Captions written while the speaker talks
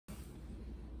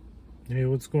Hey,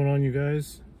 what's going on, you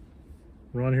guys?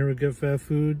 Ron here with Get Fat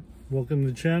Food. Welcome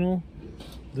to the channel.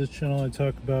 This channel I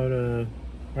talk about, I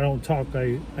don't talk,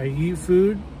 I eat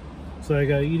food. So I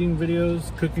got eating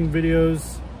videos, cooking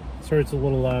videos, sorry it's a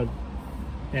little loud,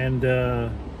 and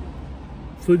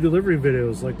food delivery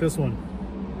videos like this one.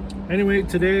 Anyway,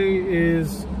 today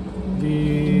is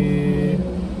the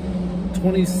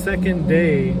 22nd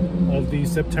day of the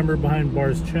September Behind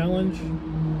Bars Challenge.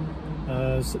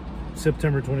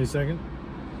 September 22nd.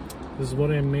 This is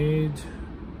what I made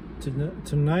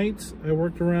tonight. I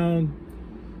worked around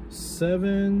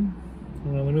 7.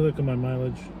 Well, let me look at my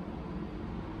mileage.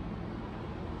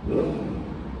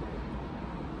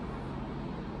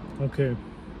 Okay.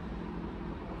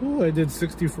 Oh, I did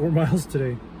 64 miles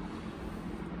today.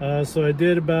 So I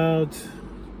did about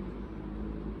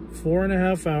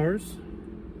 4.5 hours.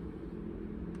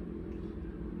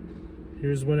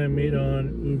 Here's what I made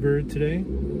on Uber today.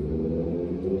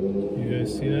 You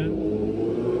guys see that?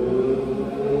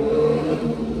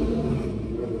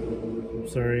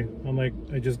 Sorry,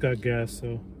 I just got gas,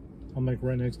 so I'm like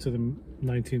right next to the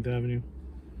 19th Avenue.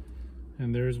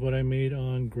 And there's what I made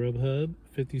on Grubhub,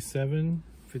 57,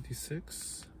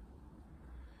 56.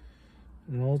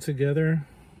 And all together,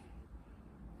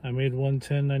 I made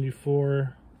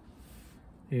 110.94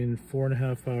 in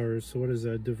 4.5 hours. So what is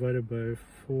that divided by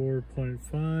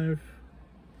 4.5?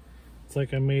 It's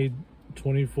like I made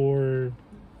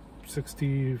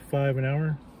 24.65 an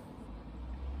hour.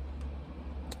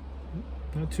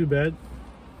 Not too bad.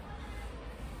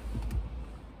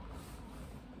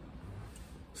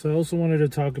 So I also wanted to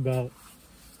talk about,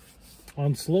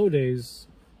 on slow days,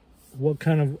 what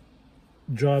kind of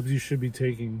jobs you should be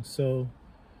taking. So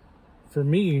for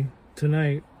me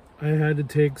tonight, I had to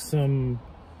take some,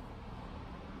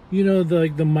 you know,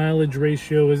 the mileage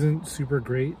ratio isn't super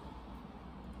great.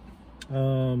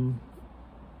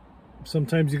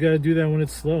 Sometimes you gotta do that when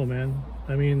it's slow, man.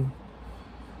 I mean,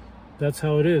 that's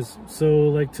how it is. So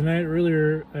like tonight,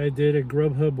 earlier, I did a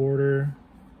Grubhub order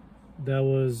that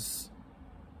was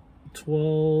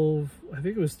I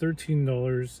think it was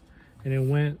 $13, and it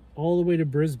went all the way to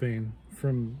Brisbane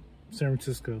from San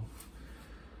Francisco.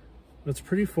 That's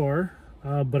pretty far,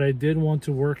 but I did want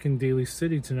to work in Daly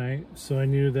City tonight, so I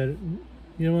knew that,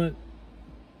 you know what,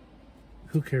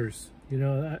 who cares, you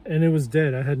know. And it was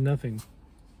dead. I had nothing.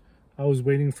 I was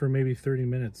waiting for maybe 30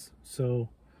 minutes. So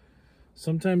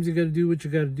sometimes you got to do what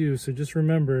you got to do. So just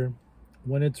remember,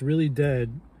 when it's really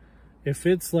dead, if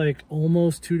it's like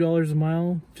almost $2 a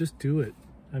mile, just do it.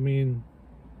 I mean,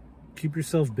 keep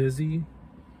yourself busy.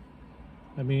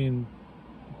 I mean,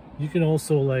 you can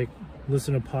also like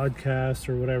listen to podcasts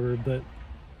or whatever, but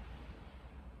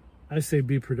I say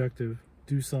be productive.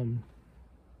 Do something.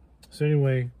 So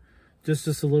anyway, just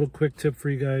a little quick tip for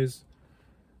you guys.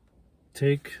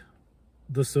 Take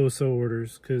the so-so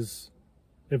orders, because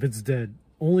if it's dead,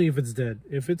 only if it's dead.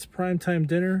 If it's primetime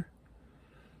dinner,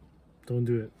 don't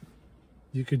do it.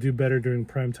 You could do better during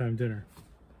primetime dinner.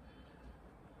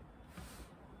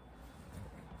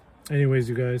 Anyways,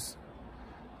 you guys,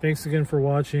 thanks again for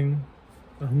watching.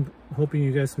 I'm hoping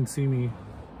you guys can see me.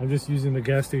 I'm just using the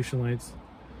gas station lights.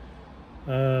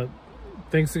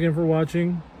 Thanks again for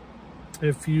watching.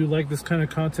 If you like this kind of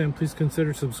content, please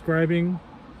consider subscribing.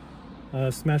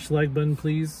 Smash the like button,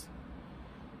 please.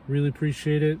 Really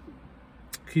appreciate it.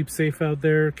 Keep safe out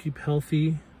there. Keep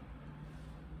healthy.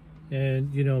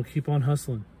 And, you know, keep on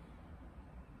hustling.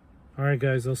 All right,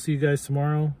 guys. I'll see you guys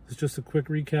tomorrow. It's just a quick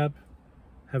recap.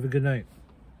 Have a good night.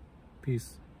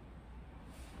 Peace.